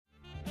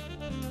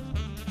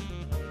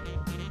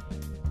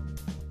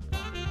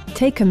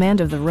Take command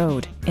of the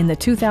road in the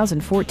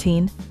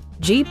 2014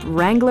 Jeep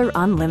Wrangler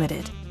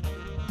Unlimited.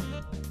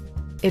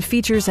 It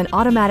features an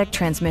automatic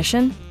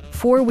transmission,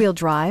 four-wheel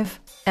drive,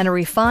 and a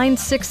refined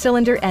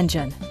six-cylinder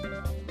engine.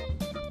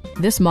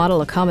 This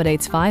model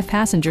accommodates 5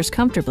 passengers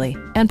comfortably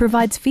and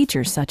provides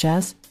features such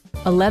as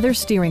a leather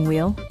steering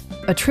wheel,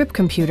 a trip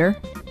computer,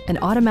 an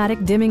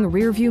automatic dimming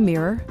rear-view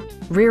mirror,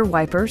 rear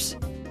wipers,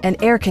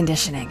 and air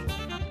conditioning.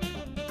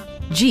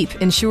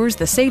 Jeep ensures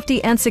the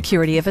safety and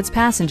security of its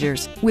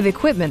passengers with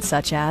equipment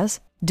such as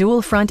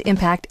dual front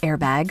impact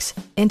airbags,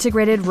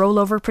 integrated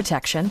rollover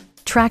protection,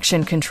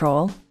 traction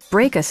control,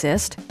 brake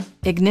assist,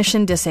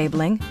 ignition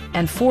disabling,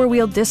 and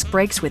four-wheel disc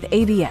brakes with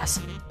ABS.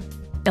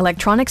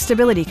 Electronic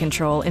stability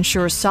control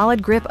ensures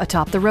solid grip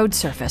atop the road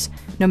surface,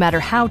 no matter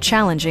how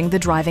challenging the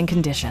driving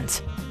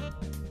conditions.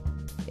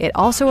 It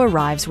also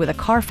arrives with a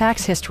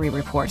Carfax history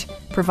report,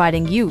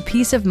 providing you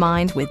peace of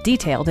mind with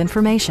detailed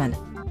information.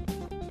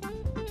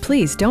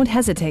 Please don't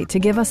hesitate to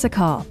give us a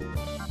call.